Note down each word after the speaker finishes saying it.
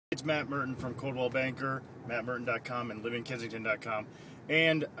it's Matt Murton from Coldwell Banker, mattmurton.com and livingkensington.com.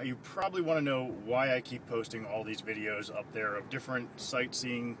 And you probably want to know why I keep posting all these videos up there of different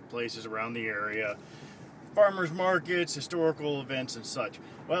sightseeing places around the area, farmers markets, historical events, and such.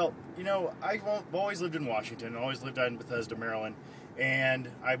 Well, you know, I've always lived in Washington, always lived out in Bethesda, Maryland, and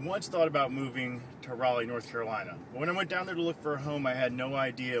I once thought about moving to Raleigh, North Carolina. When I went down there to look for a home, I had no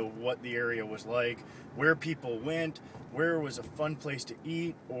idea what the area was like, where people went, where was a fun place to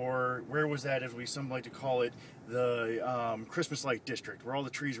eat, or where was that, as we some like to call it, the Christmas light district, where all the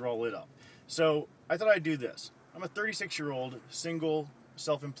trees were all lit up. So I thought I'd do this. I'm a 36-year-old, single,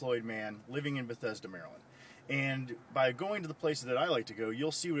 self-employed man living in Bethesda, Maryland. And by going to the places that I like to go,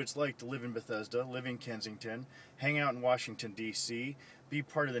 you'll see what it's like to live in Bethesda, live in Kensington, hang out in Washington, D.C., be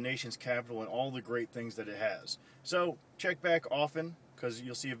part of the nation's capital and all the great things that it has. So check back often, because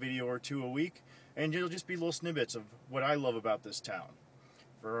you'll see a video or two a week, and it'll just be little snippets of what I love about this town.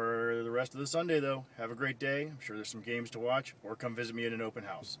 For the rest of the Sunday, though, have a great day. I'm sure there's some games to watch, or come visit me at an open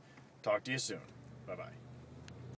house. Talk to you soon. Bye-bye.